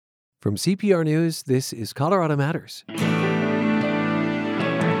From CPR News, this is Colorado Matters.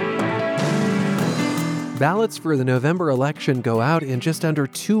 Ballots for the November election go out in just under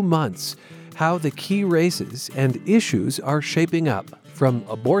 2 months. How the key races and issues are shaping up, from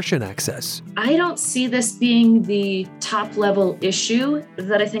abortion access. I don't see this being the top-level issue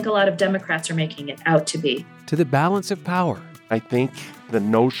that I think a lot of Democrats are making it out to be. To the balance of power. I think the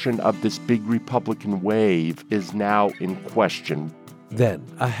notion of this big Republican wave is now in question. Then,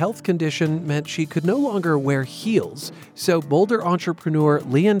 a health condition meant she could no longer wear heels, so Boulder entrepreneur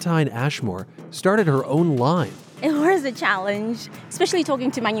Leontine Ashmore started her own line. It was a challenge, especially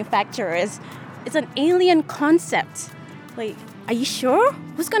talking to manufacturers. It's an alien concept. Like, are you sure?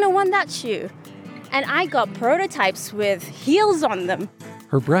 Who's going to want that shoe? And I got prototypes with heels on them.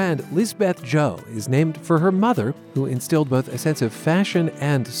 Her brand, Lisbeth Joe, is named for her mother, who instilled both a sense of fashion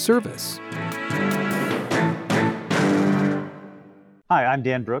and service. Hi, I'm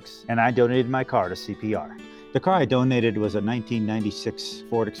Dan Brooks, and I donated my car to CPR. The car I donated was a 1996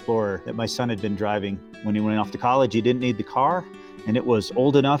 Ford Explorer that my son had been driving when he went off to college. He didn't need the car, and it was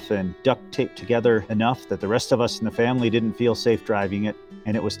old enough and duct taped together enough that the rest of us in the family didn't feel safe driving it,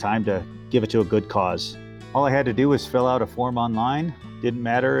 and it was time to give it to a good cause. All I had to do was fill out a form online. Didn't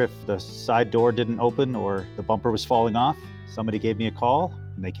matter if the side door didn't open or the bumper was falling off. Somebody gave me a call,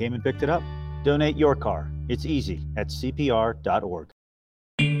 and they came and picked it up. Donate your car. It's easy at CPR.org.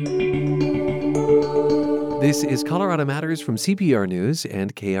 This is Colorado Matters from CPR News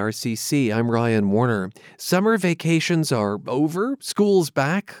and KRCC. I'm Ryan Warner. Summer vacations are over, school's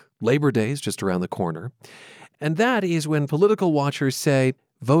back, Labor Day is just around the corner. And that is when political watchers say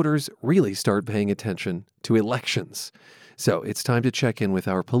voters really start paying attention to elections. So it's time to check in with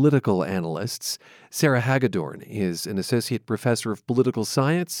our political analysts. Sarah Hagedorn is an associate professor of political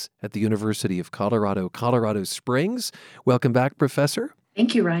science at the University of Colorado, Colorado Springs. Welcome back, Professor.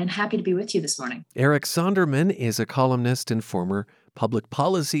 Thank you, Ryan. Happy to be with you this morning. Eric Sonderman is a columnist and former public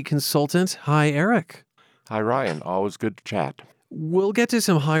policy consultant. Hi, Eric. Hi, Ryan. Always good to chat. We'll get to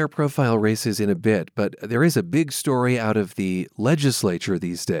some higher profile races in a bit, but there is a big story out of the legislature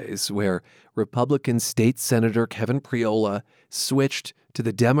these days where Republican State Senator Kevin Priola switched to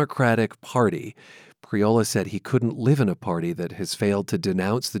the Democratic Party. Priola said he couldn't live in a party that has failed to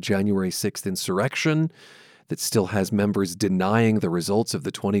denounce the January 6th insurrection, that still has members denying the results of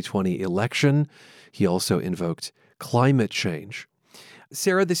the 2020 election. He also invoked climate change.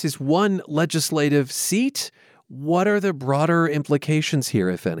 Sarah, this is one legislative seat. What are the broader implications here,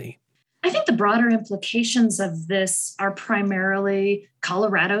 if any? I think the broader implications of this are primarily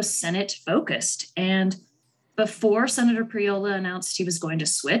Colorado Senate focused. And before Senator Priola announced he was going to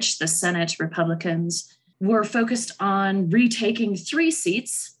switch, the Senate Republicans were focused on retaking 3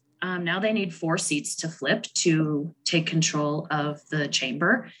 seats. Now they need 4 seats to flip to take control of the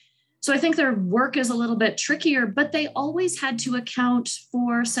chamber. So I think their work is a little bit trickier, but they always had to account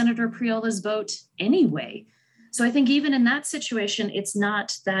for Senator Priola's vote anyway. So I think even in that situation, it's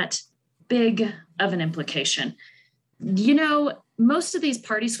not that big of an implication. You know, most of these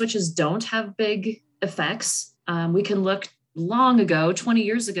party switches don't have big effects. We can look long ago, 20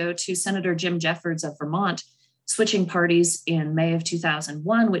 years ago, to Senator Jim Jeffords of Vermont, switching parties in May of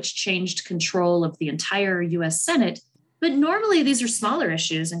 2001, which changed control of the entire U.S. Senate. But normally these are smaller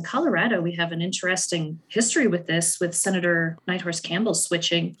issues. In Colorado, we have an interesting history with this, with Senator Nighthorse Campbell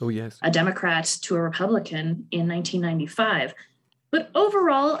switching a Democrat to a Republican in 1995. But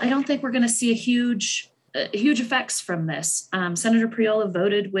overall, I don't think we're going to see huge effects from this. Senator Priola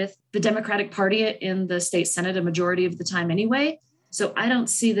voted with the Democratic Party in the state Senate a majority of the time anyway. So I don't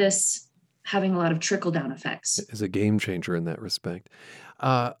see this having a lot of trickle-down effects. As a game changer in that respect.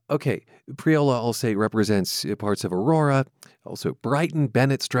 Okay, Priola, I'll say, represents parts of Aurora, also Brighton,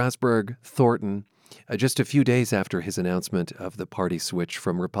 Bennett, Strasburg, Thornton. Just a few days after his announcement of the party switch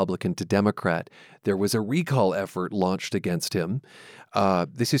from Republican to Democrat, there was a recall effort launched against him.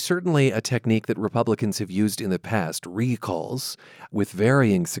 This is certainly a technique that Republicans have used in the past, recalls, with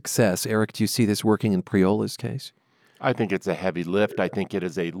varying success. Eric, do you see this working in Priola's case? I think it's a heavy lift. I think it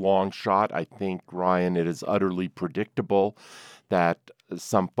is a long shot. I think, Ryan, it is utterly predictable that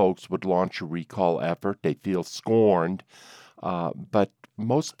some folks would launch a recall effort. They feel scorned. But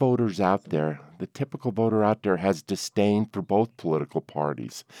most voters out there, the typical voter out there, has disdain for both political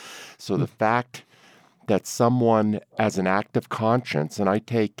parties. So the fact that someone, as an act of conscience, and I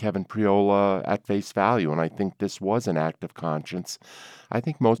take Kevin Priola at face value, and I think this was an act of conscience, I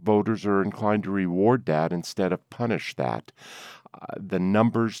think most voters are inclined to reward that instead of punish that. The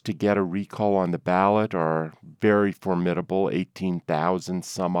numbers to get a recall on the ballot are very formidable, 18,000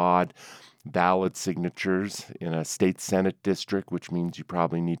 some odd. valid signatures in a state Senate district, which means you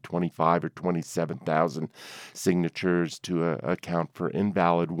probably need 25 or 27,000 signatures to account for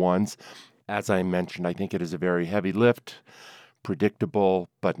invalid ones. As I mentioned, I think it is a very heavy lift, predictable,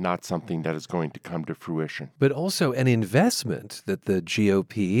 but not something that is going to come to fruition. But also an investment that the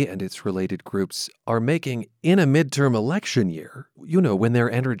GOP and its related groups are making in a midterm election year, when their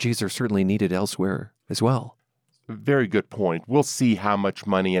energies are certainly needed elsewhere as well. Very good point. We'll see how much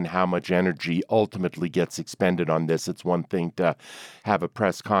money and how much energy ultimately gets expended on this. It's one thing to have a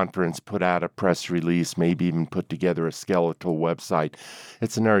press conference, put out a press release, maybe even put together a skeletal website.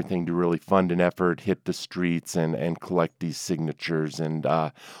 It's another thing to really fund an effort, hit the streets, and collect these signatures, and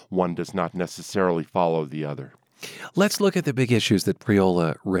one does not necessarily follow the other. Let's look at the big issues that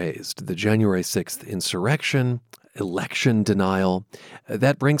Priola raised: the January 6th insurrection, election denial.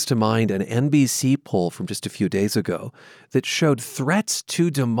 That brings to mind an NBC poll from just a few days ago that showed threats to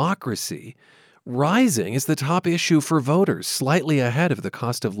democracy rising as the top issue for voters, slightly ahead of the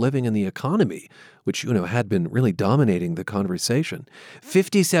cost of living and the economy, which, had been really dominating the conversation.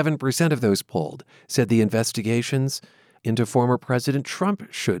 57% of those polled said the investigations into former President Trump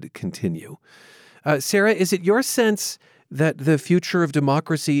should continue. Sarah, is it your sense that the future of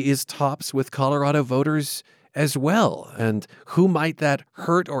democracy is tops with Colorado voters as well? And who might that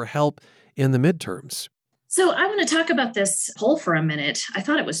hurt or help in the midterms? So I want to talk about this poll for a minute. I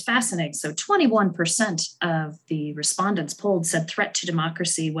thought it was fascinating. So 21% of the respondents polled said threat to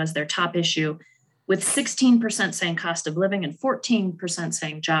democracy was their top issue, with 16% saying cost of living and 14%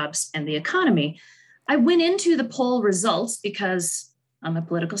 saying jobs and the economy. I went into the poll results because I'm a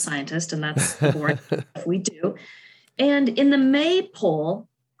political scientist, and that's the boring stuff we do. And in the May poll,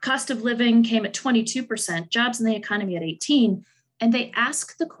 cost of living came at 22%, jobs and the economy at 18%. And they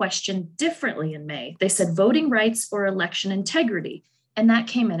asked the question differently in May. They said voting rights or election integrity, and that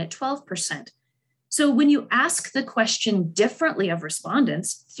came in at 12%. So when you ask the question differently of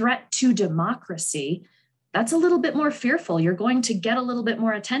respondents, threat to democracy, that's a little bit more fearful. You're going to get a little bit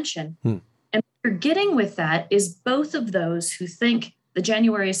more attention. And what you're getting with that is both of those who think the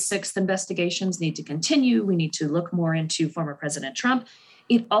January 6th investigations need to continue. We need to look more into former President Trump.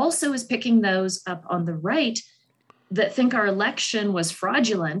 It also is picking those up on the right that think our election was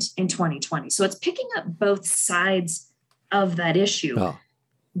fraudulent in 2020. So it's picking up both sides of that issue. Oh.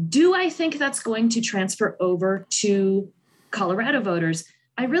 Do I think that's going to transfer over to Colorado voters?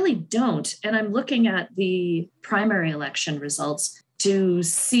 I really don't. And I'm looking at the primary election results to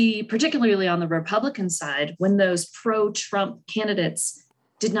see, particularly on the Republican side, when those pro-Trump candidates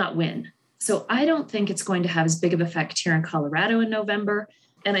did not win. So I don't think it's going to have as big of an effect here in Colorado in November.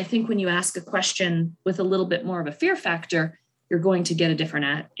 And I think when you ask a question with a little bit more of a fear factor, you're going to get a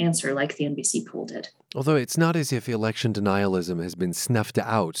different answer like the NBC poll did. Although it's not as if election denialism has been snuffed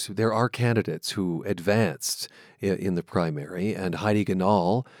out. There are candidates who advanced in the primary, and Heidi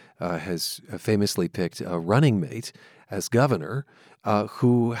Ganahl has famously picked a running mate as governor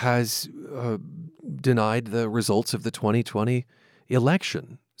who has denied the results of the 2020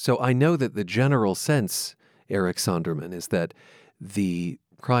 election. So I know that the general sense, Eric Sonderman, is that the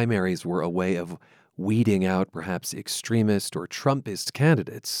primaries were a way of weeding out perhaps extremist or Trumpist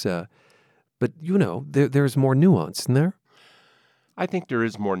candidates. But, there's more nuance, isn't there? I think there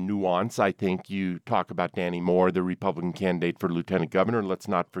is more nuance. I think you talk about Danny Moore, the Republican candidate for lieutenant governor. Let's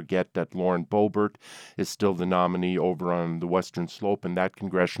not forget that Lauren Boebert is still the nominee over on the Western Slope in that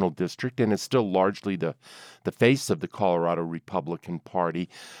congressional district and is still largely the face of the Colorado Republican Party.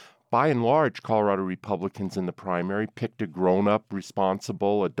 By and large, Colorado Republicans in the primary picked a grown-up,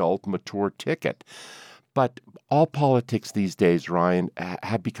 responsible, adult, mature ticket. But all politics these days, Ryan,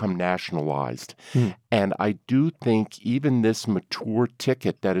 have become nationalized. And I do think even this mature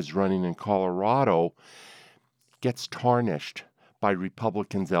ticket that is running in Colorado gets tarnished by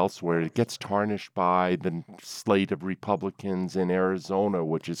Republicans elsewhere. It gets tarnished by the slate of Republicans in Arizona,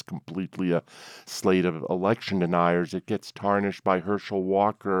 which is completely a slate of election deniers. It gets tarnished by Herschel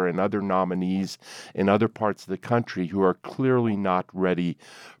Walker and other nominees in other parts of the country who are clearly not ready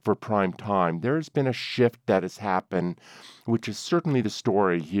for prime time. There's been a shift that has happened, which is certainly the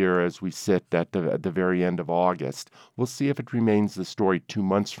story here as we sit at the very end of August. We'll see if it remains the story 2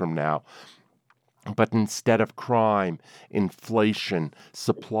 months from now. But instead of crime, inflation,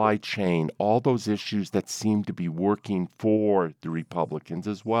 supply chain, all those issues that seem to be working for the Republicans,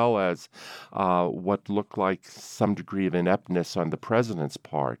 as well as what looked like some degree of ineptness on the president's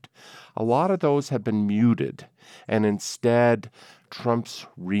part, a lot of those have been muted. And instead, Trump's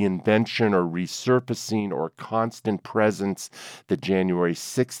reinvention or resurfacing or constant presence, the January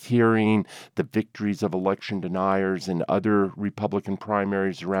 6th hearing, the victories of election deniers in other Republican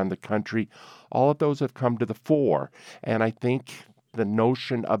primaries around the country, all of those have come to the fore. And I think the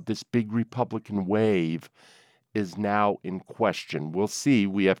notion of this big Republican wave is now in question. We'll see.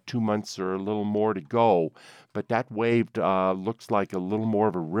 We have 2 months or a little more to go, but that wave looks like a little more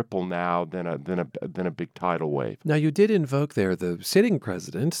of a ripple now than a big tidal wave. Now, you did invoke there the sitting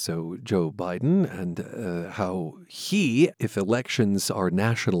president, so Joe Biden, and how he, if elections are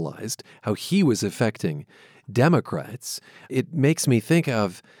nationalized, how he was affecting Democrats. It makes me think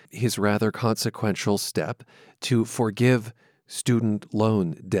of his rather consequential step to forgive student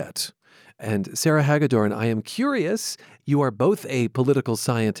loan debt. And Sarah Hagedorn, I am curious, you are both a political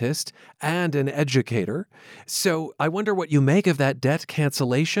scientist and an educator. So I wonder what you make of that debt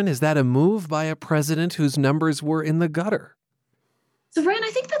cancellation. Is that a move by a president whose numbers were in the gutter? So, Ryan,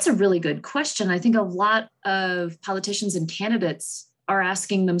 I think that's a really good question. I think a lot of politicians and candidates are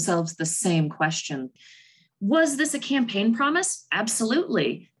asking themselves the same question. Was this a campaign promise?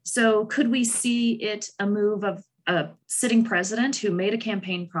 Absolutely. So could we see it a move of a sitting president who made a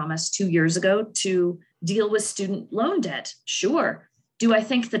campaign promise 2 years ago to deal with student loan debt? Sure. Do I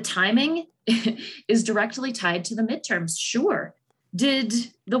think the timing is directly tied to the midterms? Sure. Did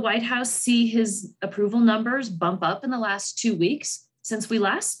the White House see his approval numbers bump up in the last 2 weeks since we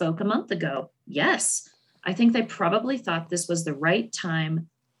last spoke a month ago? Yes. I think they probably thought this was the right time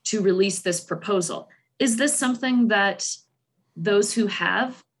to release this proposal. Is this something that those who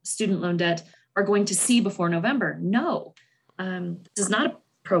have student loan debt are going to see before November? No. This is not a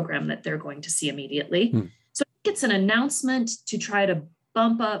program that they're going to see immediately. So I think it's an announcement to try to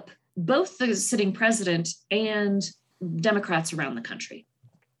bump up both the sitting president and Democrats around the country.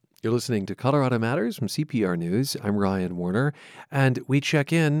 You're listening to Colorado Matters from CPR News. I'm Ryan Warner, and we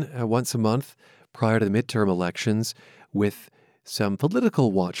check in once a month prior to the midterm elections with some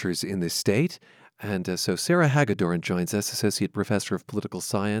political watchers in this state. And so Sarah Hagedorn joins us, Associate Professor of Political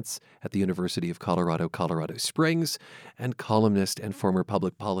Science at the University of Colorado, Colorado Springs, and columnist and former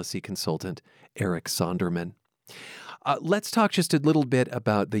public policy consultant Eric Sondermann. Let's talk just a little bit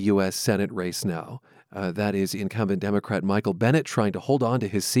about the U.S. Senate race now. That is incumbent Democrat Michael Bennet trying to hold on to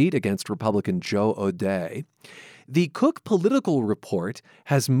his seat against Republican Joe O'Dea. The Cook Political Report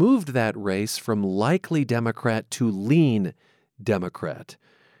has moved that race from likely Democrat to lean Democrat.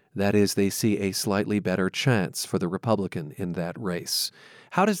 That is, they see a slightly better chance for the Republican in that race.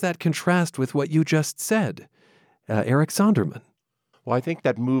 How does that contrast with what you just said, Eric Sondermann? Well, I think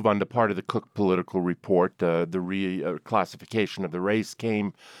that move on the part of the Cook Political Report, the reclassification of the race,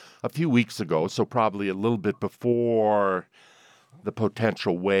 came a few weeks ago, so probably a little bit before the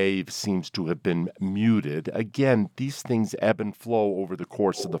potential wave seems to have been muted. Again, these things ebb and flow over the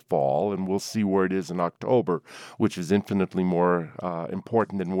course of the fall, and we'll see where it is in October, which is infinitely more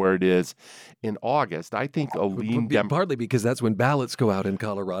important than where it is in August. I think a lean... Partly because that's when ballots go out in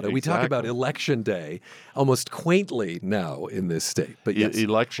Colorado. Exactly. We talk about Election Day almost quaintly now in this state. But yes.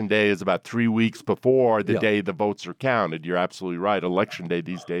 Election Day is about 3 weeks before the day the votes are counted. You're absolutely right. Election Day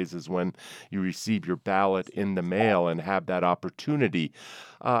these days is when you receive your ballot in the mail and have that opportunity.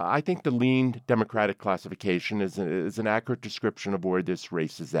 I think the lean Democratic classification is an accurate description of where this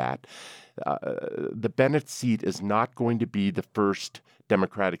race is at. The Bennet seat is not going to be the first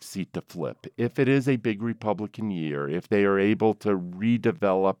Democratic seat to flip. If it is a big Republican year, if they are able to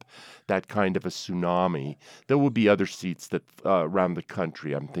redevelop that kind of a tsunami, there will be other seats that around the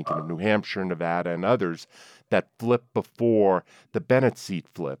country. I'm thinking of New Hampshire, Nevada, and others that flip before the Bennet seat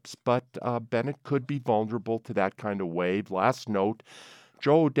flips. But Bennet could be vulnerable to that kind of wave. Last note,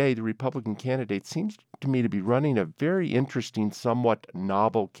 Joe O'Dea, the Republican candidate, seems to me to be running a very interesting, somewhat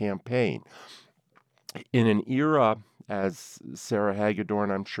novel campaign. In an era, as Sarah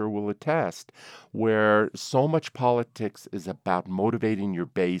Hagedorn, I'm sure, will attest, where so much politics is about motivating your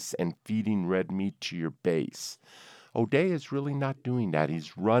base and feeding red meat to your base. O'Dea is really not doing that.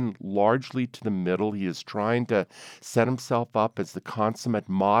 He's run largely to the middle. He is trying to set himself up as the consummate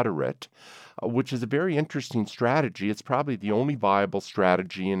moderate, which is a very interesting strategy. It's probably the only viable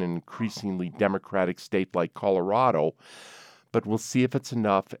strategy in an increasingly Democratic state like Colorado. But we'll see if it's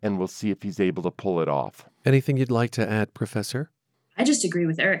enough, and we'll see if he's able to pull it off. Anything you'd like to add, Professor? I just agree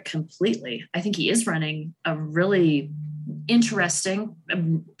with Eric completely. I think he is running a really interesting,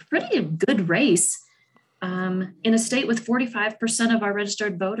 pretty good race in a state with 45% of our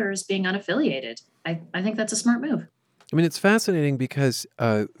registered voters being unaffiliated. I think that's a smart move. I mean, it's fascinating because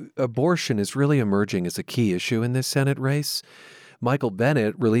abortion is really emerging as a key issue in this Senate race. Michael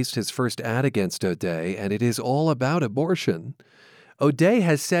Bennet released his first ad against O'Dea, and it is all about abortion. O'Day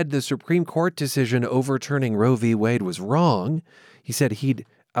has said the Supreme Court decision overturning Roe v. Wade was wrong. He said he'd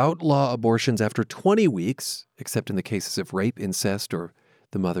outlaw abortions after 20 weeks, except in the cases of rape, incest, or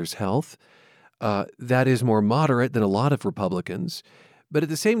the mother's health. That is more moderate than a lot of Republicans. But at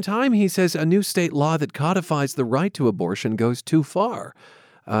the same time, he says a new state law that codifies the right to abortion goes too far.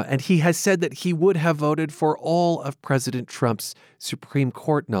 And he has said that he would have voted for all of President Trump's Supreme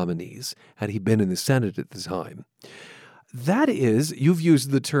Court nominees had he been in the Senate at the time. That is, you've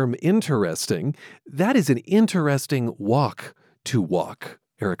used the term interesting, that is an interesting walk to walk,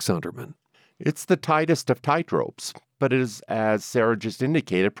 Eric Sondermann. It's the tightest of tightropes, but it is, as Sarah just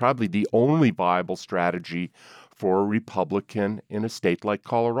indicated, probably the only viable strategy for a Republican in a state like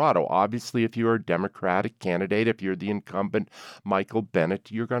Colorado. Obviously, if you're a Democratic candidate, if you're the incumbent Michael Bennet,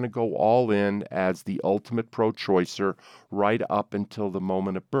 you're going to go all in as the ultimate pro-choicer right up until the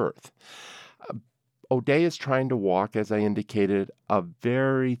moment of birth. O'Day is trying to walk, as I indicated, a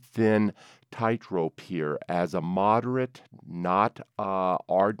very thin tightrope here as a moderate, not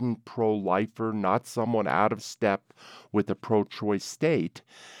ardent pro-lifer, not someone out of step with a pro-choice state.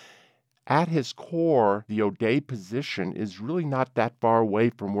 At his core, the O'Day position is really not that far away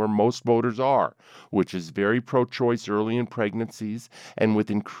from where most voters are, which is very pro-choice early in pregnancies and with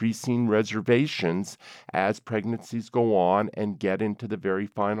increasing reservations as pregnancies go on and get into the very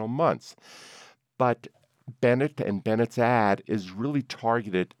final months. But Bennet and Bennett's ad is really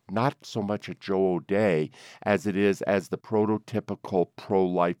targeted not so much at Joe O'Day as it is as the prototypical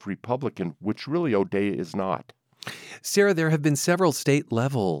pro-life Republican, which really O'Day is not. Sarah, there have been several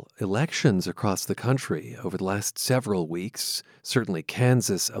state-level elections across the country over the last several weeks, certainly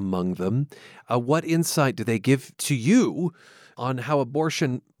Kansas among them. What insight do they give to you on how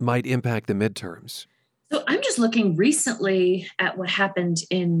abortion might impact the midterms? So I'm just looking recently at what happened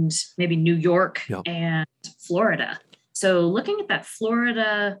in maybe New York and Florida. So looking at that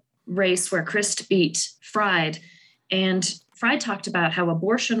Florida race where Crist beat Fried, and Fried talked about how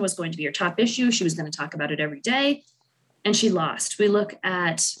abortion was going to be her top issue. She was going to talk about it every day, and she lost. We look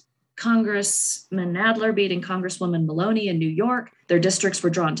at Congressman Nadler beating Congresswoman Maloney in New York. Their districts were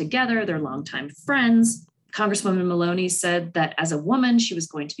drawn together. They're longtime friends. Congresswoman Maloney said that as a woman, she was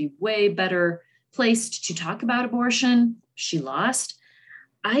going to be way better placed to talk about abortion. She lost.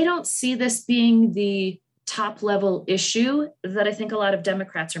 I don't see this being the top level issue that I think a lot of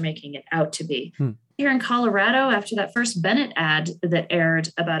Democrats are making it out to be. Here in Colorado, after that first Bennett ad that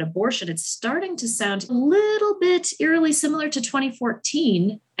aired about abortion, it's starting to sound a little bit eerily similar to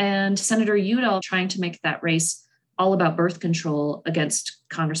 2014 and Senator Udall trying to make that race all about birth control against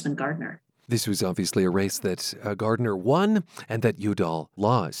Congressman Gardner. This was obviously a race that Gardner won and that Udall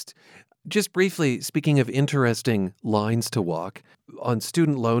lost. Just briefly, speaking of interesting lines to walk, on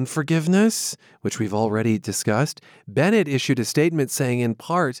student loan forgiveness, which we've already discussed, Bennett issued a statement saying, in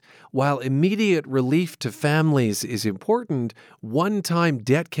part, while immediate relief to families is important, one-time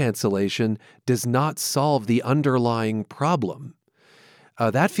debt cancellation does not solve the underlying problem.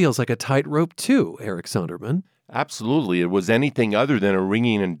 That feels like a tightrope too, Eric Sondermann. Absolutely. It was anything other than a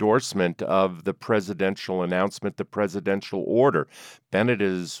ringing endorsement of the presidential announcement, the presidential order. Bennett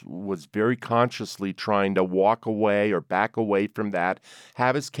was very consciously trying to walk away or back away from that,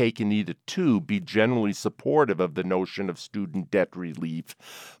 have his cake and eat it too, be generally supportive of the notion of student debt relief,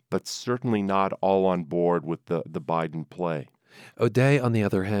 but certainly not all on board with the Biden play. O'Day, on the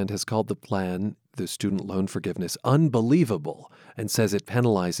other hand, has called the plan, the student loan forgiveness, unbelievable and says it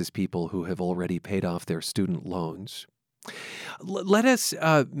penalizes people who have already paid off their student loans. Let us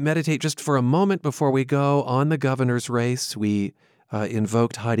meditate just for a moment before we go on the governor's race. We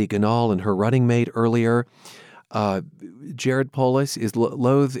invoked Heidi Ganahl and her running mate earlier. Jared Polis is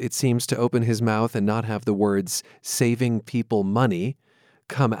loath, it seems, to open his mouth and not have the words saving people money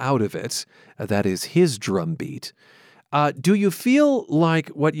come out of it. That is his drumbeat. Do you feel like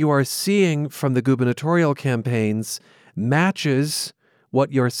what you are seeing from the gubernatorial campaigns matches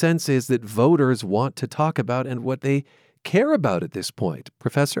what your sense is that voters want to talk about and what they care about at this point,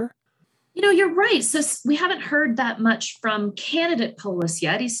 Professor? You know, you're right. So we haven't heard that much from candidate Polis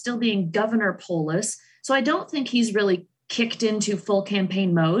yet. He's still being Governor Polis. So I don't think he's really kicked into full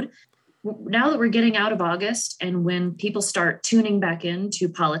campaign mode. Now that we're getting out of August and when people start tuning back into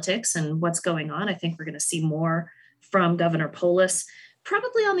politics and what's going on, I think we're going to see more from Governor Polis,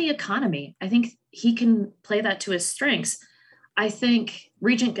 probably on the economy. I think he can play that to his strengths. I think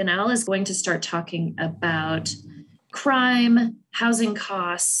Regent Ganahl is going to start talking about crime, housing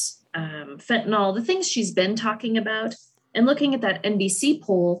costs, fentanyl, the things she's been talking about. And looking at that NBC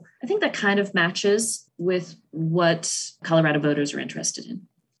poll, I think that kind of matches with what Colorado voters are interested in.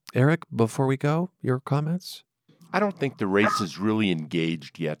 Eric, before we go, your comments? I don't think the race is really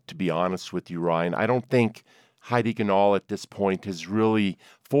engaged yet, to be honest with you, Ryan. I don't think Heidi Ganahl at this point has really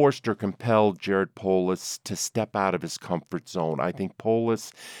forced or compelled Jared Polis to step out of his comfort zone. I think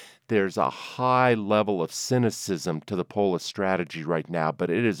Polis, there's a high level of cynicism to the Polis strategy right now, but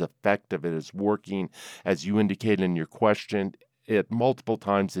it is effective. It is working, as you indicated in your question, it multiple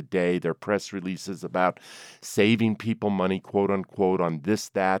times a day. Their press releases about saving people money, quote unquote, on this,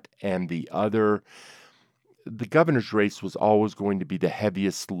 that, and the other. The governor's race was always going to be the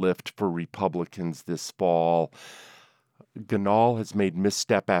heaviest lift for Republicans this fall. Ganahl has made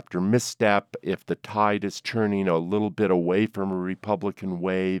misstep after misstep. If the tide is turning a little bit away from a Republican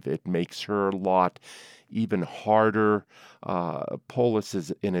wave, it makes her lot even harder. Polis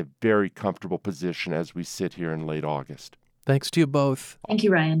is in a very comfortable position as we sit here in late August. Thanks to you both. Thank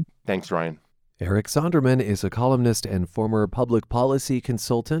you, Ryan. Thanks, Ryan. Eric Sonderman is a columnist and former public policy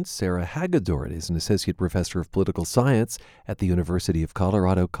consultant. Sarah Hagedorn is an associate professor of political science at the University of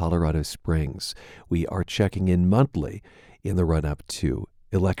Colorado, Colorado Springs. We are checking in monthly in the run-up to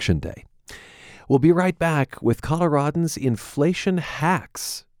Election Day. We'll be right back with Coloradans' inflation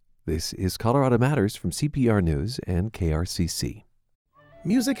hacks. This is Colorado Matters from CPR News and KRCC.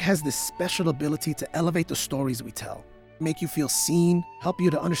 Music has this special ability to elevate the stories we tell, make you feel seen, help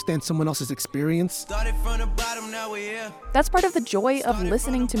you to understand someone else's experience. Started from the bottom, now we're here. That's part of the joy of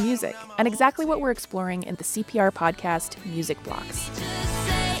listening to music, and exactly what we're exploring in the CPR podcast, Music Blocks.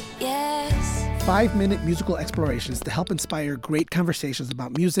 5-minute musical explorations to help inspire great conversations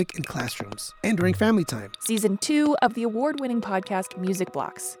about music in classrooms and during family time. Season 2 of the award-winning podcast, Music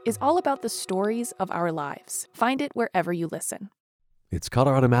Blocks, is all about the stories of our lives. Find it wherever you listen. It's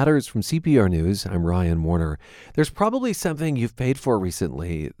Colorado Matters from CPR News. I'm Ryan Warner. There's probably something you've paid for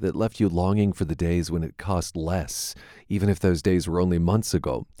recently that left you longing for the days when it cost less, even if those days were only months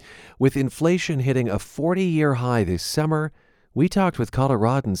ago. With inflation hitting a 40-year high this summer, we talked with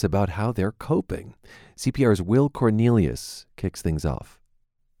Coloradans about how they're coping. CPR's Will Cornelius kicks things off.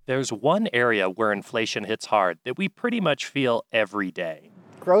 There's one area where inflation hits hard that we pretty much feel every day.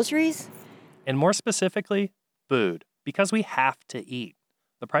 Groceries? And more specifically, food. Because we have to eat.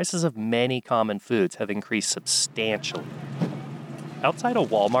 The prices of many common foods have increased substantially. Outside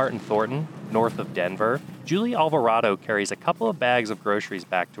of Walmart in Thornton, north of Denver, Julie Alvarado carries a couple of bags of groceries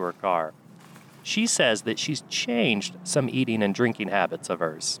back to her car. She says that she's changed some eating and drinking habits of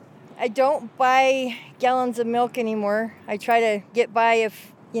hers. I don't buy gallons of milk anymore. I try to get by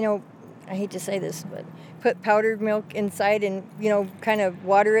if, I hate to say this, but put powdered milk inside and, kind of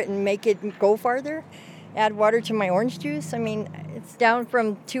water it and make it go farther. Add water to my orange juice. It's down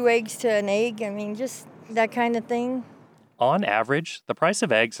from 2 eggs to an egg. Just that kind of thing. On average, the price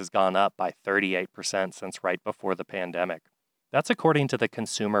of eggs has gone up by 38% since right before the pandemic. That's according to the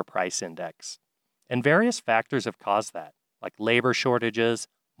Consumer Price Index. And various factors have caused that, like labor shortages,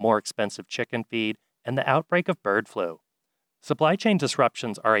 more expensive chicken feed, and the outbreak of bird flu. Supply chain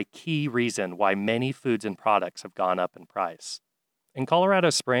disruptions are a key reason why many foods and products have gone up in price. In Colorado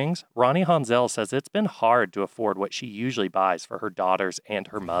Springs, Ronnie Hansel says it's been hard to afford what she usually buys for her daughters and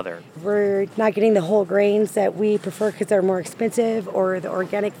her mother. We're not getting the whole grains that we prefer because they're more expensive, or the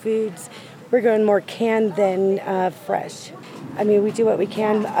organic foods. We're going more canned than fresh. We do what we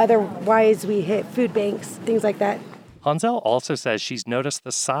can. Otherwise, we hit food banks, things like that. Hansel also says she's noticed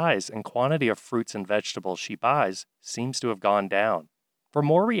the size and quantity of fruits and vegetables she buys seems to have gone down. For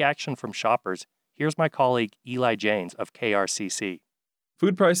more reaction from shoppers, here's my colleague Eli Janes of KRCC.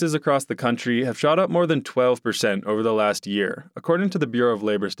 Food prices across the country have shot up more than 12% over the last year, according to the Bureau of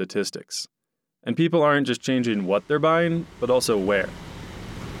Labor Statistics. And people aren't just changing what they're buying, but also where.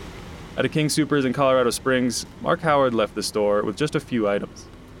 At a King Soopers in Colorado Springs, Mark Howard left the store with just a few items.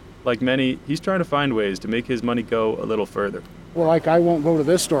 Like many, he's trying to find ways to make his money go a little further. Well, I won't go to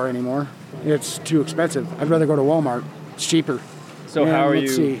this store anymore. It's too expensive. I'd rather go to Walmart. It's cheaper. So how are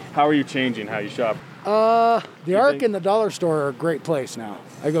you changing how you shop? The Ark and the dollar store are a great place now.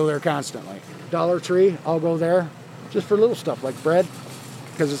 I go there constantly. Dollar Tree, I'll go there just for little stuff like bread,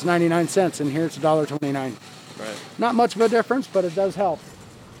 because it's 99 cents, and here it's $1.29. Right. Not much of a difference, but it does help.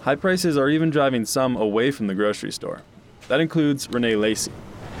 High prices are even driving some away from the grocery store. That includes Renee Lacey.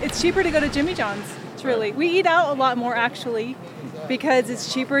 It's cheaper to go to Jimmy John's. It's really. We eat out a lot more, actually, because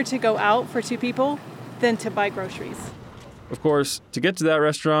it's cheaper to go out for 2 people than to buy groceries. Of course, to get to that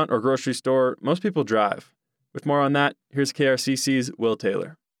restaurant or grocery store, most people drive. With more on that, here's KRCC's Will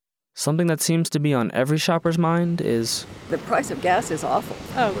Taylor. Something that seems to be on every shopper's mind is... the price of gas is awful.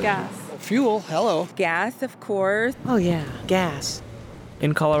 Oh, gas. Fuel, hello. Gas, of course. Oh yeah, gas.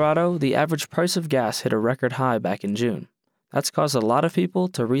 In Colorado, the average price of gas hit a record high back in June. That's caused a lot of people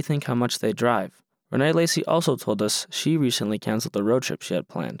to rethink how much they drive, Renee Lacey also told us she recently canceled the road trip she had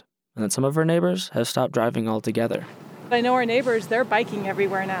planned, and that some of her neighbors have stopped driving altogether. I know our neighbors, they're biking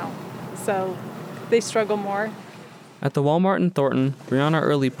everywhere now, so they struggle more. At the Walmart in Thornton, Brianna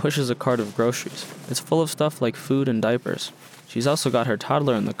Early pushes a cart of groceries. It's full of stuff like food and diapers. She's also got her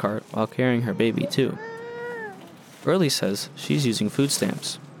toddler in the cart while carrying her baby, too. Early says she's using food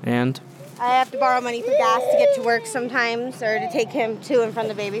stamps, and I have to borrow money for gas to get to work sometimes, or to take him to and from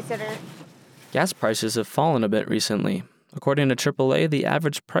the babysitter. gas prices have fallen a bit recently. According to AAA, the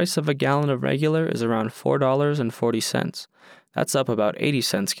average price of a gallon of regular is around $4.40. That's up about 80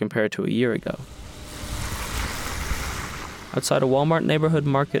 cents compared to a year ago. Outside a Walmart neighborhood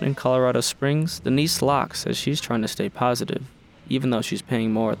market in Colorado Springs, Denise Locke says she's trying to stay positive, even though she's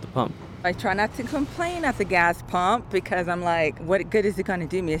paying more at the pump. I try not to complain at the gas pump because I'm like, what good is it going to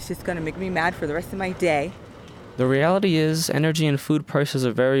do me? It's just going to make me mad for the rest of my day. The reality is, energy and food prices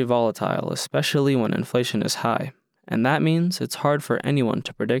are very volatile, especially when inflation is high. And that means it's hard for anyone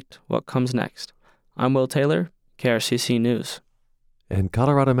to predict what comes next. I'm Will Taylor, KRCC News. And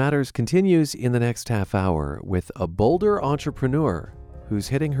Colorado Matters continues in the next half hour with a Boulder entrepreneur who's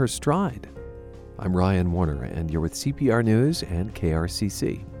hitting her stride. I'm Ryan Warner, and you're with CPR News and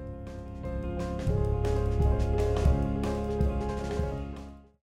KRCC.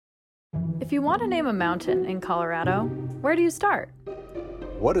 If you want to name a mountain in Colorado, where do you start?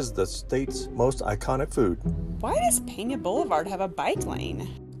 What is the state's most iconic food? Why does Pena Boulevard have a bike lane?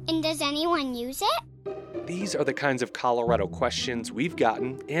 And does anyone use it? These are the kinds of Colorado questions we've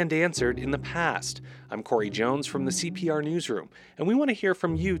gotten and answered in the past. I'm Corey Jones from the CPR Newsroom, and we want to hear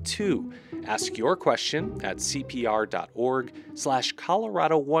from you too. Ask your question at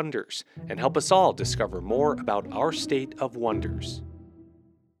cpr.org/Colorado Wonders and help us all discover more about our state of wonders.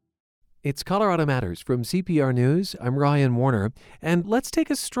 It's Colorado Matters from CPR News. I'm Ryan Warner, and let's take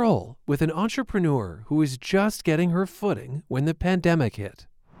a stroll with an entrepreneur who is just getting her footing when the pandemic hit.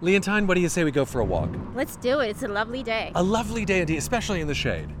 Leontine, what do you say we go for a walk? Let's do it. It's a lovely day. A lovely day indeed, especially in the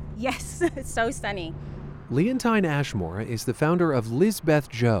shade. Yes, it's so sunny. Leontine Ashmore is the founder of Lizbeth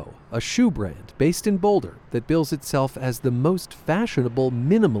Joe, a shoe brand based in Boulder that bills itself as the most fashionable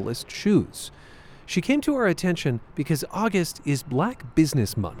minimalist shoes. She came to our attention because August is Black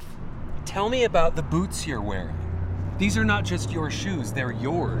Business Month. Tell me about the boots you're wearing. These are not just your shoes, they're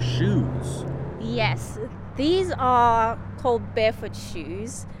your shoes. Yes, these are called barefoot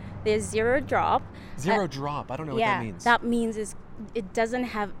shoes. They're zero drop. Zero drop? I don't know what that means. That means it doesn't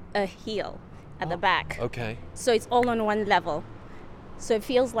have a heel at the back. Okay. So it's all on one level. So it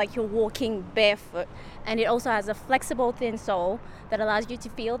feels like you're walking barefoot. And it also has a flexible thin sole that allows you to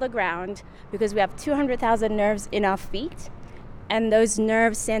feel the ground because we have 200,000 nerves in our feet. And those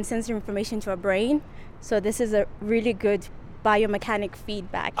nerves send sensory information to our brain. So this is a really good biomechanic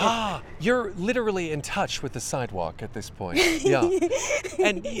feedback. You're literally in touch with the sidewalk at this point. Yeah.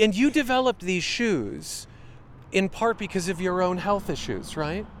 And you developed these shoes in part because of your own health issues,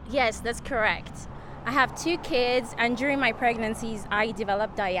 right? Yes, that's correct. I have 2 kids, and during my pregnancies, I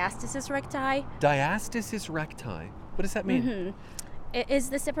developed diastasis recti. Diastasis recti? What does that mean? Mm-hmm. It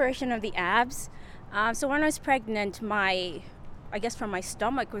is the separation of the abs. So when I was pregnant, I guess from my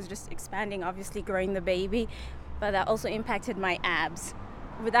stomach was just expanding, obviously growing the baby, but that also impacted my abs.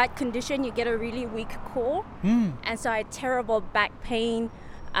 With that condition, you get a really weak core, and so I had terrible back pain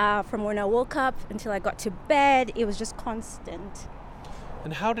from when I woke up until I got to bed. It was just constant.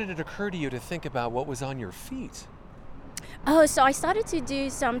 And how did it occur to you to think about what was on your feet? So I started to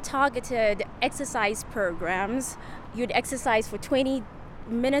do some targeted exercise programs. You'd exercise for 20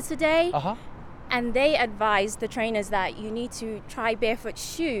 minutes a day. And they advised the trainers that you need to try barefoot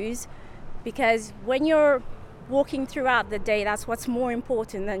shoes because when you're walking throughout the day, that's what's more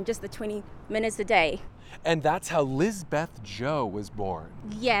important than just the 20 minutes a day. And that's how Lizbeth Joe was born.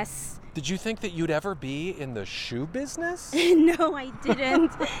 Yes. Did you think that you'd ever be in the shoe business? No, I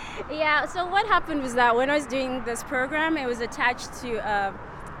didn't. Yeah, so what happened was that when I was doing this program, it was attached to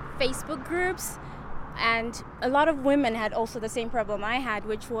Facebook groups. And a lot of women had also the same problem I had,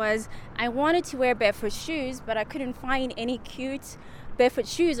 which was I wanted to wear barefoot shoes, but I couldn't find any cute barefoot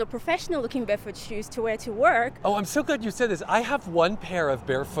shoes or professional looking barefoot shoes to wear to work. Oh, I'm so glad you said this. I have one pair of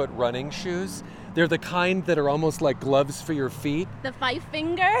barefoot running shoes. They're the kind that are almost like gloves for your feet. The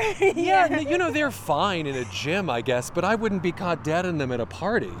 5-finger? Yeah, you know, they're fine in a gym, I guess, but I wouldn't be caught dead in them at a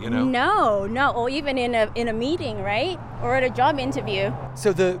party, you know? No, or even in a meeting, right? Or at a job interview.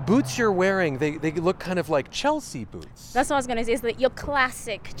 So the boots you're wearing, they look kind of like Chelsea boots. That's what I was gonna say, it's like your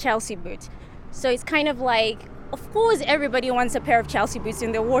classic Chelsea boot. So it's kind of like, of course everybody wants a pair of Chelsea boots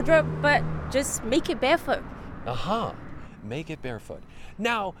in their wardrobe, but just make it barefoot. Make it barefoot.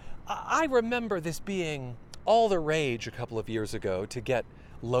 Now, I remember this being all the rage a couple of years ago to get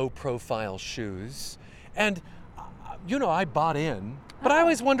low-profile shoes. And, I bought in, but I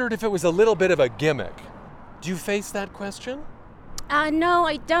always wondered if it was a little bit of a gimmick. Do you face that question? No,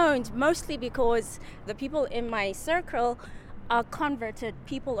 I don't. Mostly because the people in my circle are converted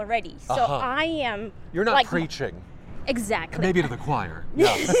people already. So I am... You're not preaching. Exactly. Maybe to the choir.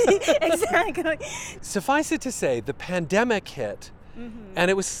 Yeah. Exactly. Suffice it to say, the pandemic hit, and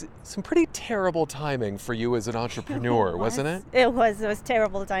it was some pretty terrible timing for you as an entrepreneur, wasn't it? It was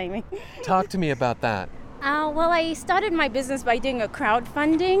terrible timing. Talk to me about that. Well, I started my business by doing a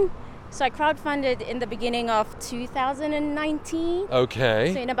crowdfunding. So I crowdfunded in the beginning of 2019.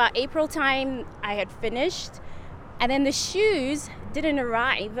 Okay. So in about April time, I had finished. And then the shoes didn't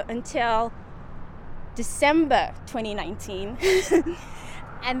arrive until December 2019.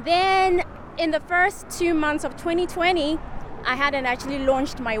 And then in the first 2 months of 2020, I hadn't actually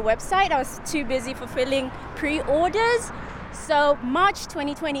launched my website. I was too busy fulfilling pre-orders. So March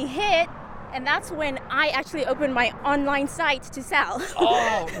 2020 hit, and that's when I actually opened my online site to sell.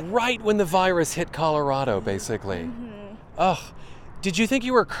 Oh, right when the virus hit Colorado, basically. Ugh. Did you think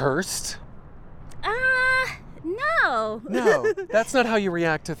you were cursed? No. No, that's not how you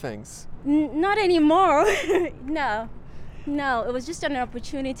react to things. Not anymore. No, it was just an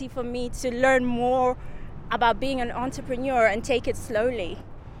opportunity for me to learn more about being an entrepreneur and take it slowly.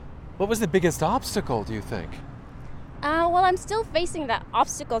 What was the biggest obstacle, do you think? Well, I'm still facing that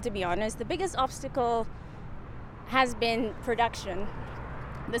obstacle, to be honest. The biggest obstacle has been production.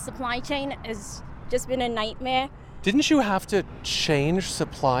 The supply chain has just been a nightmare. Didn't you have to change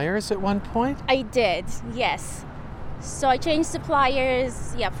suppliers at one point? I did, yes. So I changed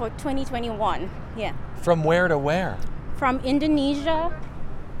suppliers, for 2021, yeah. From where to where? From Indonesia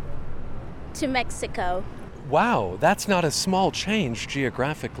to Mexico. Wow, that's not a small change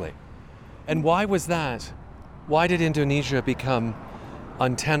geographically. And why was that? Why did Indonesia become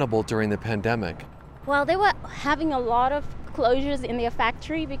untenable during the pandemic? Well, they were having a lot of closures in their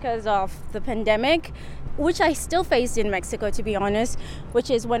factory because of the pandemic, which I still faced in Mexico, to be honest,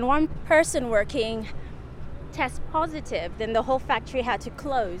 which is when one person working tests positive, then the whole factory had to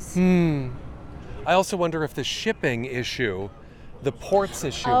close. I also wonder if the shipping issue, the ports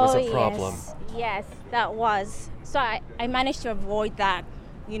issue was a problem. Yes, that was. So I managed to avoid that,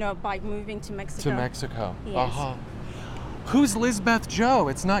 by moving to Mexico. To Mexico. Yes. Who's Lisbeth Joe?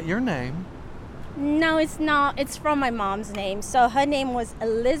 It's not your name. No, it's not. It's from my mom's name. So her name was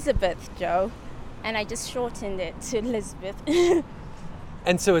Elizabeth Joe, and I just shortened it to Elizabeth.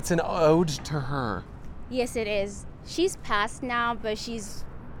 And so it's an ode to her. Yes, it is. She's passed now, but she's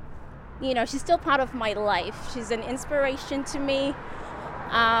still part of my life. She's an inspiration to me.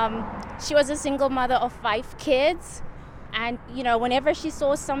 She was a single mother of 5 kids. And, whenever she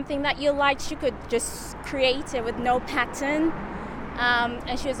saw something that you liked, she could just create it with no pattern.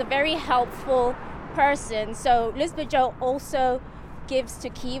 And she was a very helpful person. So Lisbeth Joe also gives to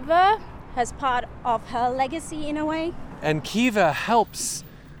Kiva as part of her legacy in a way. And Kiva helps,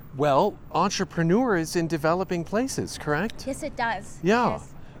 entrepreneurs in developing places, correct? Yes, it does. Yeah.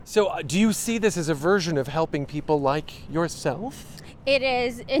 Yes. So do you see this as a version of helping people like yourself? It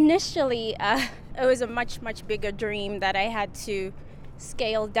is. Initially, it was a much, much bigger dream that I had to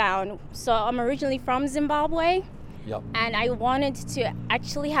scale down. So I'm originally from Zimbabwe. Yep. And I wanted to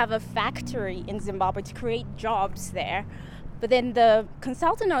actually have a factory in Zimbabwe to create jobs there. But then the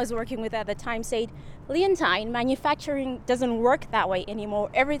consultant I was working with at the time said, Leontine, manufacturing doesn't work that way anymore.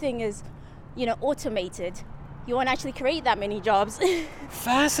 Everything is, automated. You won't actually create that many jobs.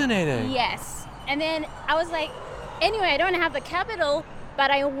 Fascinating. Yes. And then I was like, anyway, I don't have the capital, but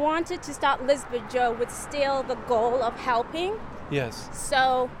I wanted to start Lisbeth Joe with still the goal of helping. Yes.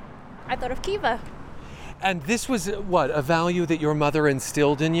 So I thought of Kiva. And this was, a value that your mother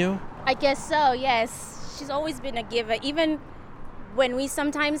instilled in you? I guess so, yes. She's always been a giver. Even when we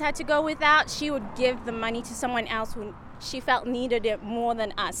sometimes had to go without, she would give the money to someone else who she felt needed it more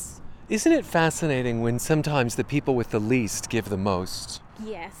than us. Isn't it fascinating when sometimes the people with the least give the most?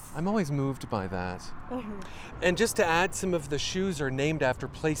 Yes. I'm always moved by that. Mm-hmm. And just to add, some of the shoes are named after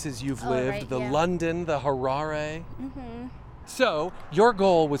places you've lived. Right, the yeah. London, the Harare. Mm-hmm. So, your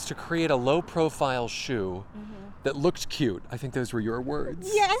goal was to create a low-profile shoe that looked cute. I think those were your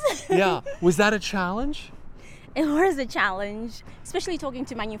words. Yes. Yeah. Was that a challenge? It was a challenge, especially talking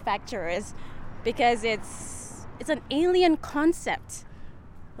to manufacturers, because it's an alien concept.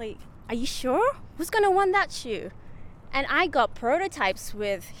 Like, are you sure? Who's going to want that shoe? And I got prototypes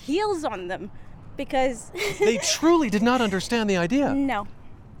with heels on them because... They truly did not understand the idea. No.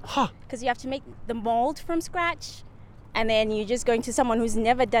 Huh. Because you have to make the mold from scratch. and then you're just going to someone who's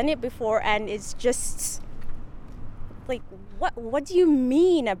never done it before, and it's just like, what do you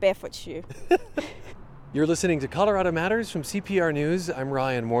mean a barefoot shoe? You're listening to Colorado Matters from CPR News. I'm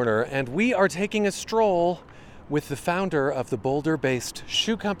Ryan Warner, and we are taking a stroll with the founder of the Boulder-based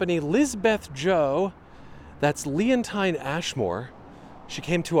shoe company, Lizbeth Joe. That's Leontine Ashmore. She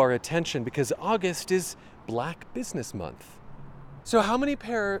came to our attention because August is Black Business Month. So how many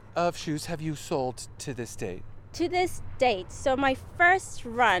pair of shoes have you sold to this date? To this date, so my first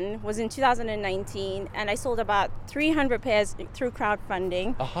run was in 2019, and I sold about 300 pairs through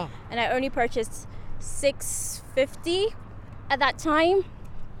crowdfunding. And I only purchased 650 at that time,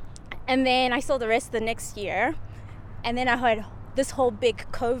 and then I sold the rest the next year. And then I had this whole big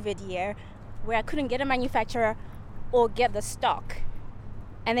COVID year where I couldn't get a manufacturer or get the stock.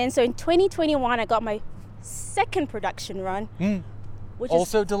 And then so in 2021 I got my second production run, which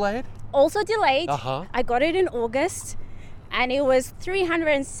also delayed? Also delayed. I got it in August, and it was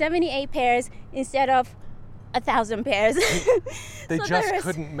 378 pairs instead of 1,000 pairs. They just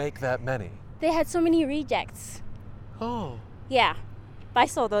couldn't make that many. They had so many rejects. Oh. Yeah, but I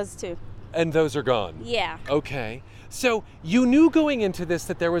sold those too. And those are gone? Yeah. Okay. So you knew going into this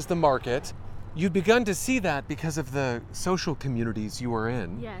that there was the market. You'd begun to see that because of the social communities you were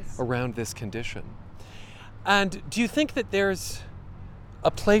in around this condition. And do you think that there's a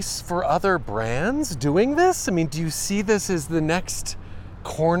place for other brands doing this? I mean, do you see this as the next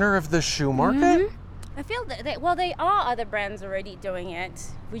corner of the shoe market? I feel that, they are other brands already doing it.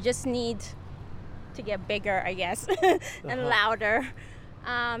 We just need to get bigger, I guess, and louder.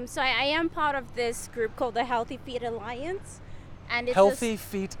 So I am part of this group called the Healthy Feet Alliance. And it's Healthy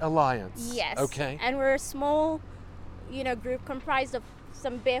Feet Alliance. Yes. Okay. And we're a small, group comprised of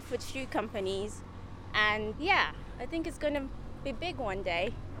some barefoot shoe companies. And yeah, I think it's going to be big one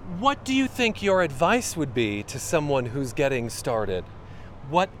day. What do you think your advice would be to someone who's getting started?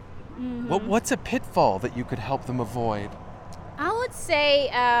 What's a pitfall that you could help them avoid? I would say,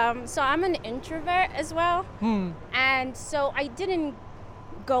 so I'm an introvert as well. And so I didn't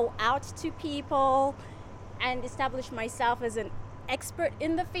go out to people and establish myself as an expert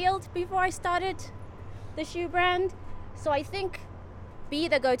in the field before I started the shoe brand. So I think be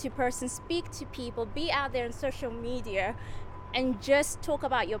the go-to person, speak to people, be out there on social media, and just talk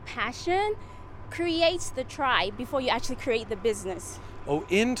about your passion creates the tribe before you actually create the business. Oh,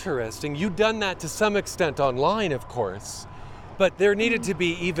 interesting. You've done that to some extent online, of course, but there needed to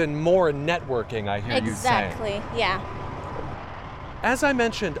be even more networking, I hear you say. Exactly, yeah. As I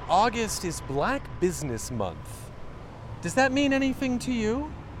mentioned, August is Black Business Month. Does that mean anything to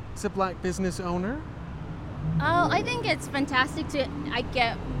you as a Black business owner? Oh, I think it's fantastic I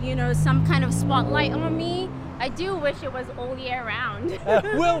get, some kind of spotlight on me. I do wish it was all year round.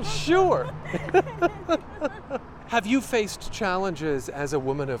 Well, sure. Have you faced challenges as a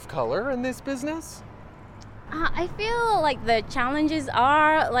woman of color in this business? I feel like the challenges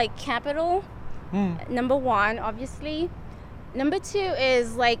are like capital. Number one, obviously. Number two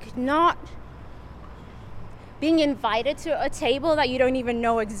is like not being invited to a table that you don't even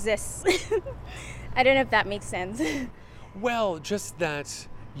know exists. I don't know if that makes sense. Well, just that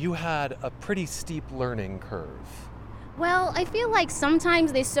you had a pretty steep learning curve. Well, I feel like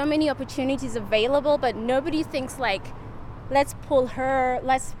sometimes there's so many opportunities available, but nobody thinks like, let's pull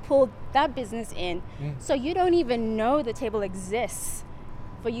that business in. So you don't even know the table exists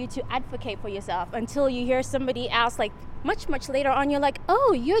for you to advocate for yourself until you hear somebody else like much later on. You're like,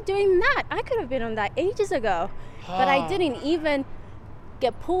 oh, you're doing that. I could have been on that ages ago. But I didn't even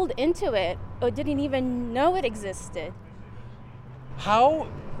get pulled into it or didn't even know it existed. How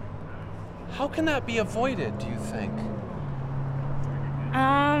can that be avoided, do you think?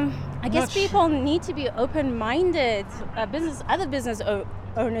 I guess people need to be open-minded. Other business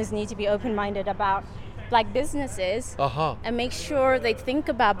owners need to be open-minded about Black businesses and make sure they think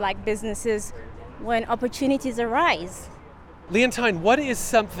about Black businesses when opportunities arise. Leontine, what is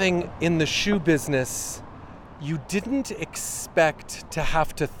something in the shoe business you didn't expect to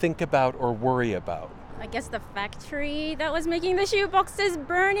have to think about or worry about? I guess the factory that was making the shoe boxes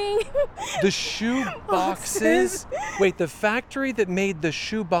burning. The shoe boxes? Wait, the factory that made the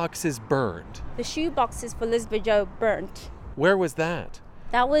shoe boxes burned? The shoe boxes for Lizbeth Joe burnt. Where was that?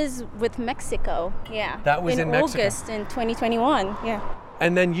 That was with Mexico, yeah. That was in Mexico? August in 2021, yeah.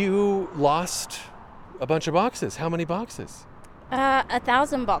 And then you lost a bunch of boxes. How many boxes?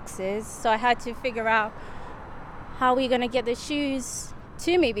 1,000 boxes. So I had to figure out how we're going to get the shoes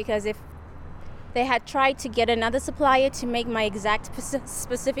to me, because if they had tried to get another supplier to make my exact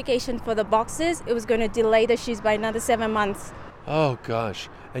specification for the boxes, it was going to delay the shoes by another 7 months. Oh gosh,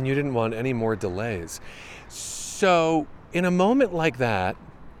 and you didn't want any more delays. So in a moment like that,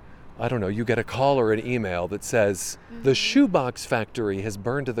 I don't know, you get a call or an email that says, the shoebox factory has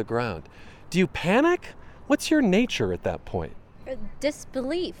burned to the ground. Do you panic? What's your nature at that point?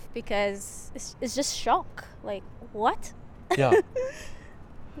 Disbelief, because it's just shock. Like, what? Yeah.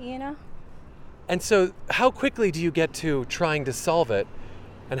 You know? And so how quickly do you get to trying to solve it?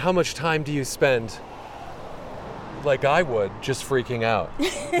 And how much time do you spend, like I would, just freaking out?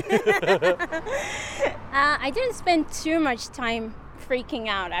 I didn't spend too much time freaking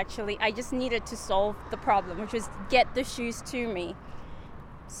out, actually. I just needed to solve the problem, which was get the shoes to me.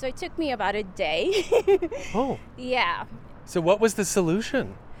 So it took me about a day. Oh. Yeah. So what was the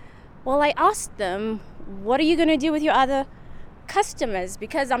solution? Well, I asked them, what are you going to do with your other customers?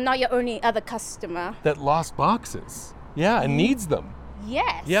 Because I'm not your only other customer. That lost boxes. Yeah, and needs them.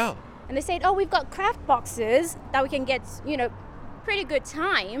 Yes. Yeah. And they said, oh, we've got craft boxes that we can get, pretty good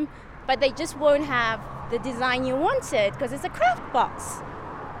time, but they just won't have the design you wanted because it's a craft box.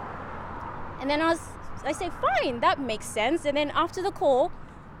 And then I said, fine, that makes sense. And then after the call,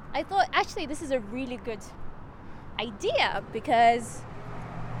 I thought, actually, this is a really good idea because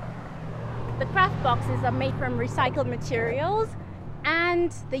the craft boxes are made from recycled materials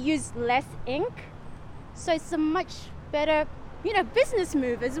and they use less ink. So it's a much better, business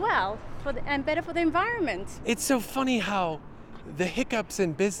move as well and better for the environment. It's so funny how the hiccups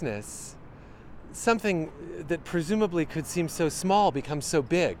in business, something that presumably could seem so small becomes so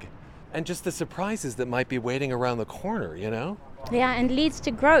big. And just the surprises that might be waiting around the corner, Yeah, and leads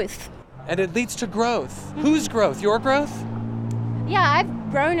to growth. And it leads to growth. Whose growth? Your growth? Yeah,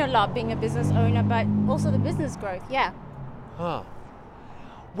 I've grown a lot being a business owner, but also the business growth, yeah. Huh.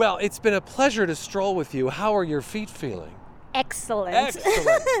 Well, it's been a pleasure to stroll with you. How are your feet feeling? Excellent.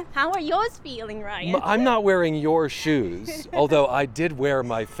 Excellent. How are yours feeling, Ryan? I'm not wearing your shoes, although I did wear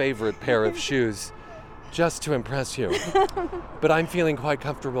my favorite pair of shoes just to impress you. But I'm feeling quite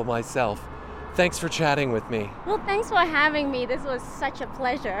comfortable myself. Thanks for chatting with me. Well, thanks for having me. This was such a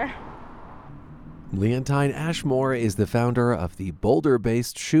pleasure. Leontine Ashmore is the founder of the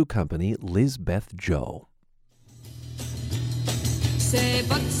Boulder-based shoe company Lizbeth Joe. Ces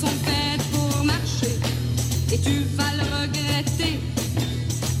bottes sont faites pour marcher et tu vas le regretter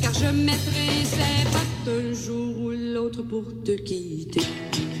car je mettrai ces bottes un jour ou l'autre pour te quitter.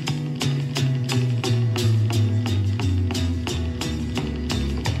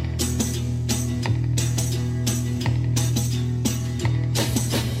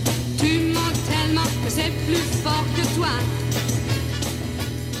 Tu mens tellement que c'est plus fort que toi.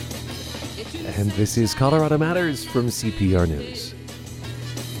 And this is Colorado Matters from CPR News.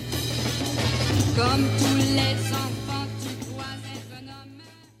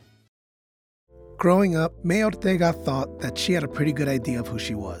 Growing up, May Ortega thought that she had a pretty good idea of who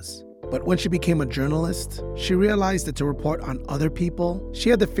she was. But when she became a journalist, she realized that to report on other people, she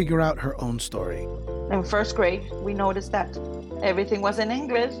had to figure out her own story. In first grade, we noticed that everything was in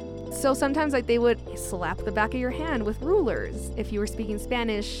English. So sometimes they would slap the back of your hand with rulers if you were speaking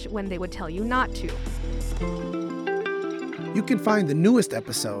Spanish when they would tell you not to. You can find the newest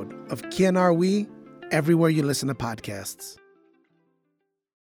episode of ¿Quién Are We? Everywhere you listen to podcasts.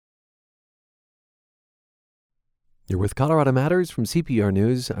 You're with Colorado Matters from CPR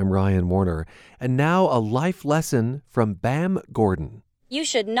News. I'm Ryan Warner. And now a life lesson from Bam Gordon. You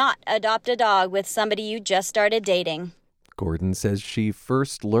should not adopt a dog with somebody you just started dating. Gordon says she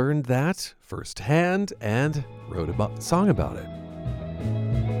first learned that firsthand and wrote a song about it.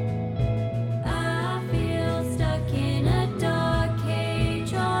 I feel stuck in a dark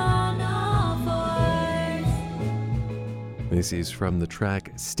cage on all fours. This is from the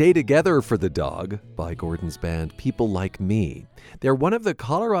track Stay Together for the Dog by Gordon's band People Like Me. They're one of the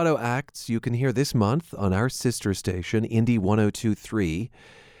Colorado acts you can hear this month on our sister station, Indy 102.3.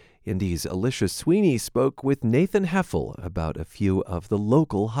 Indy's Alicia Sweeney spoke with Nathan Heffel about a few of the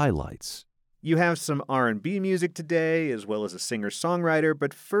local highlights. You have some R&B music today, as well as a singer-songwriter,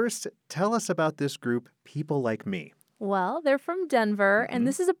 but first, tell us about this group, People Like Me. Well, they're from Denver, and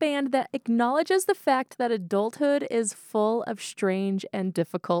this is a band that acknowledges the fact that adulthood is full of strange and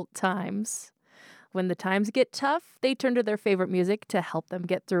difficult times. When the times get tough, they turn to their favorite music to help them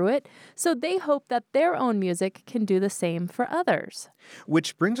get through it, so they hope that their own music can do the same for others.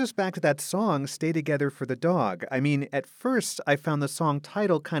 Which brings us back to that song, Stay Together for the Dog. I mean, at first, I found the song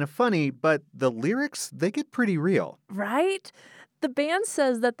title kind of funny, but the lyrics, they get pretty real. Right? The band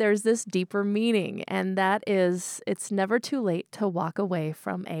says that there's this deeper meaning, and that is, it's never too late to walk away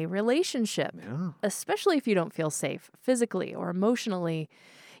from a relationship, especially if you don't feel safe physically or emotionally.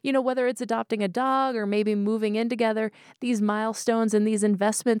 You know, whether it's adopting a dog or maybe moving in together, these milestones and these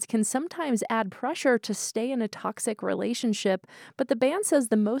investments can sometimes add pressure to stay in a toxic relationship. But the band says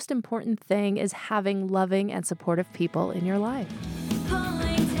the most important thing is having loving and supportive people in your life.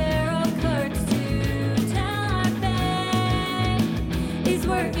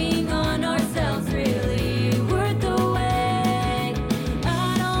 Working on ourselves really worth the wait.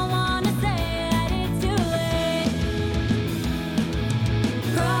 I don't want to say that it's too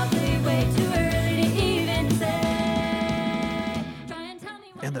late. Probably way too early to even say.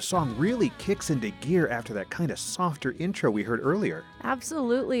 And the song really kicks into gear after that kind of softer intro we heard earlier.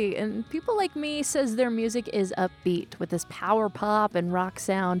 Absolutely. And People Like Me says their music is upbeat with this power pop and rock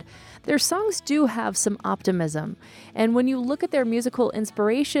sound. Their songs do have some optimism. And when you look at their musical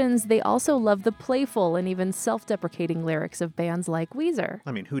inspirations, they also love the playful and even self-deprecating lyrics of bands like Weezer.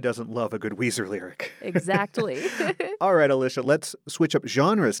 I mean, who doesn't love a good Weezer lyric? Exactly. All right, Alicia, let's switch up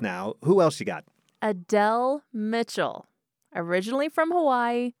genres now. Who else you got? Adele Mitchell. Originally from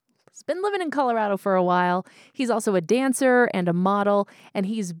Hawaii, he's been living in Colorado for a while. He's also a dancer and a model, and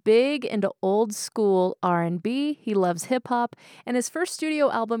he's big into old school R&B. He loves hip hop, and his first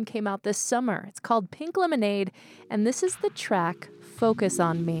studio album came out this summer. It's called Pink Lemonade, and this is the track Focus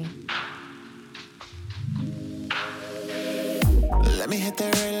on Me. Let me hit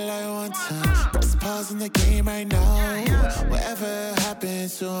that red light one time. Just pause in the game right now. Whatever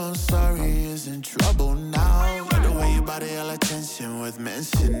happens to I'm sorry is in trouble now. Like the way you body all attention with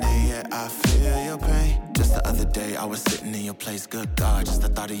mentioning, yeah, I feel your pain. Just the other day I was sitting in your place. Good God, just the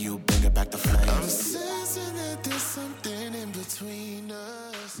thought of you bring it back to flames. I'm sensing that there's something in between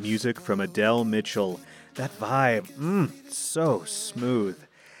us. Music from Adele Mitchell. That vibe, so smooth.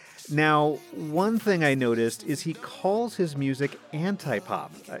 Now, one thing I noticed is he calls his music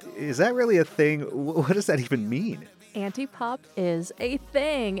anti-pop. Is that really a thing? What does that even mean? Anti-pop is a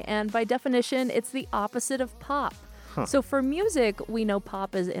thing, and by definition, it's the opposite of pop. So for music, we know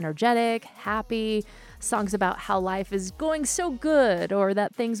pop is energetic, happy, songs about how life is going so good or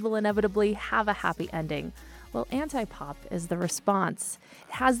that things will inevitably have a happy ending. Well, anti-pop is the response.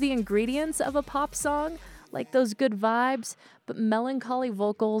 It has the ingredients of a pop song, like those good vibes, but melancholy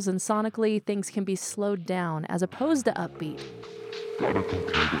vocals and sonically things can be slowed down as opposed to upbeat.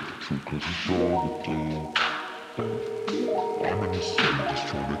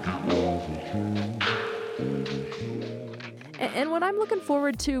 And what I'm looking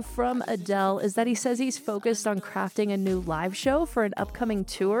forward to from Adele is that he says he's focused on crafting a new live show for an upcoming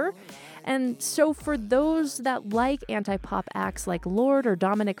tour. And so for those that like anti-pop acts like Lorde or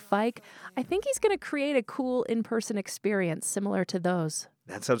Dominic Fike, I think he's going to create a cool in-person experience similar to those.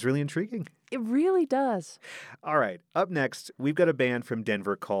 That sounds really intriguing. It really does. All right, up next, we've got a band from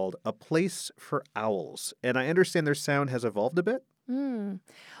Denver called A Place for Owls. And I understand their sound has evolved a bit?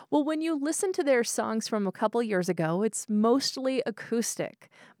 Well, when you listen to their songs from a couple years ago, it's mostly acoustic.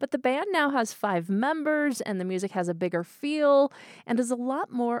 But the band now has 5 members, and the music has a bigger feel and is a lot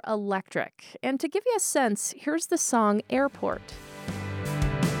more electric. And to give you a sense, here's the song Airport.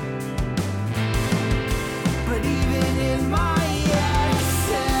 But even in my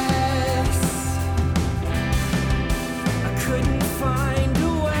excess, I couldn't find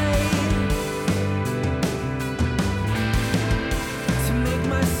a way to make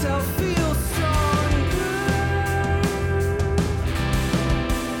myself feel stronger.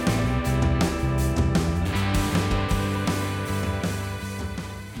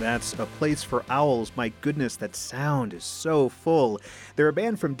 That's A Place for Owls. My goodness, that sound is so full. They're a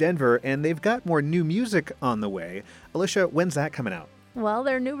band from Denver, and they've got more new music on the way. Alicia, when's that coming out? Well,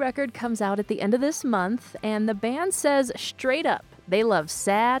 their new record comes out at the end of this month, and the band says straight up they love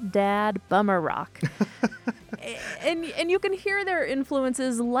sad dad bummer rock. and you can hear their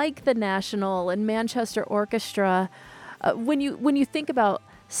influences like the National and Manchester Orchestra when you think about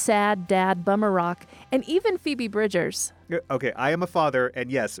sad dad bummer rock, and even Phoebe Bridgers. Okay, I am a father,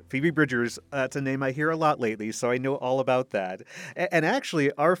 and yes, Phoebe Bridgers, that's a name I hear a lot lately, so I know all about that. And actually,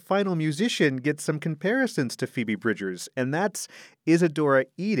 our final musician gets some comparisons to Phoebe Bridgers, and that's Isadora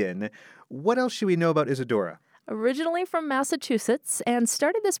Eden. What else should we know about Isadora? Originally from Massachusetts and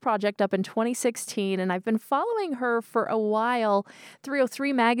started this project up in 2016, and I've been following her for a while.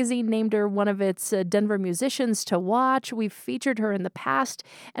 303 Magazine named her one of its Denver musicians to watch. We've featured her in the past,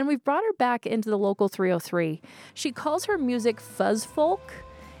 and we've brought her back into the local 303. She calls her music fuzz folk.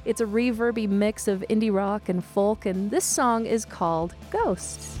 It's a reverby mix of indie rock and folk, and this song is called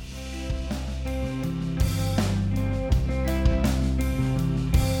Ghosts.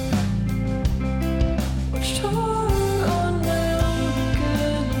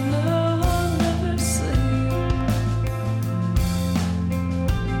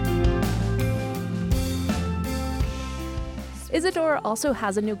 Isadora also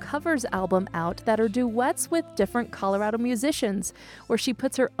has a new covers album out that are duets with different Colorado musicians, where she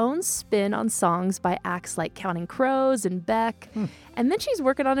puts her own spin on songs by acts like Counting Crows and Beck. And then she's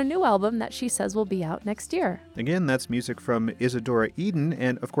working on a new album that she says will be out next year. Again, that's music from Isadora Eden,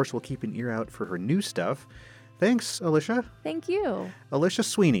 and of course we'll keep an ear out for her new stuff. Thanks, Alicia. Thank you. Alicia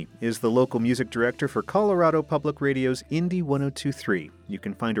Sweeney is the local music director for Colorado Public Radio's Indie 102.3. You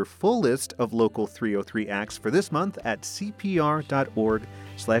can find her full list of local 303 acts for this month at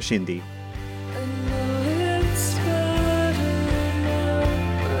cpr.org/indie.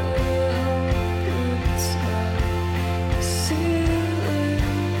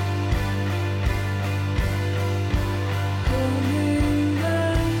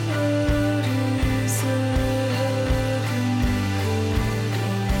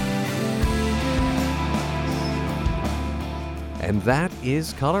 And that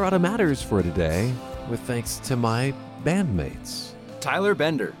is Colorado Matters for today, with thanks to my bandmates. Tyler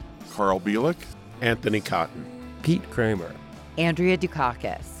Bender, Carl Bielik, Anthony Cotton, Pete Kramer, Andrea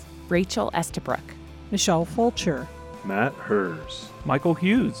Dukakis, Rachel Estabrook, Michelle Fulcher, Matt Hers, Michael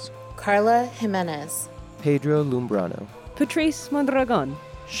Hughes, Carla Jimenez, Pedro Lumbrano, Patrice Mondragon,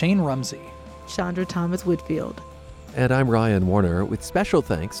 Shane Rumsey, Chandra Thomas Woodfield. And I'm Ryan Warner, with special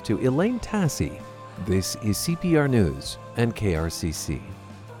thanks to Elaine Tassi. This is CPR News and KRCC.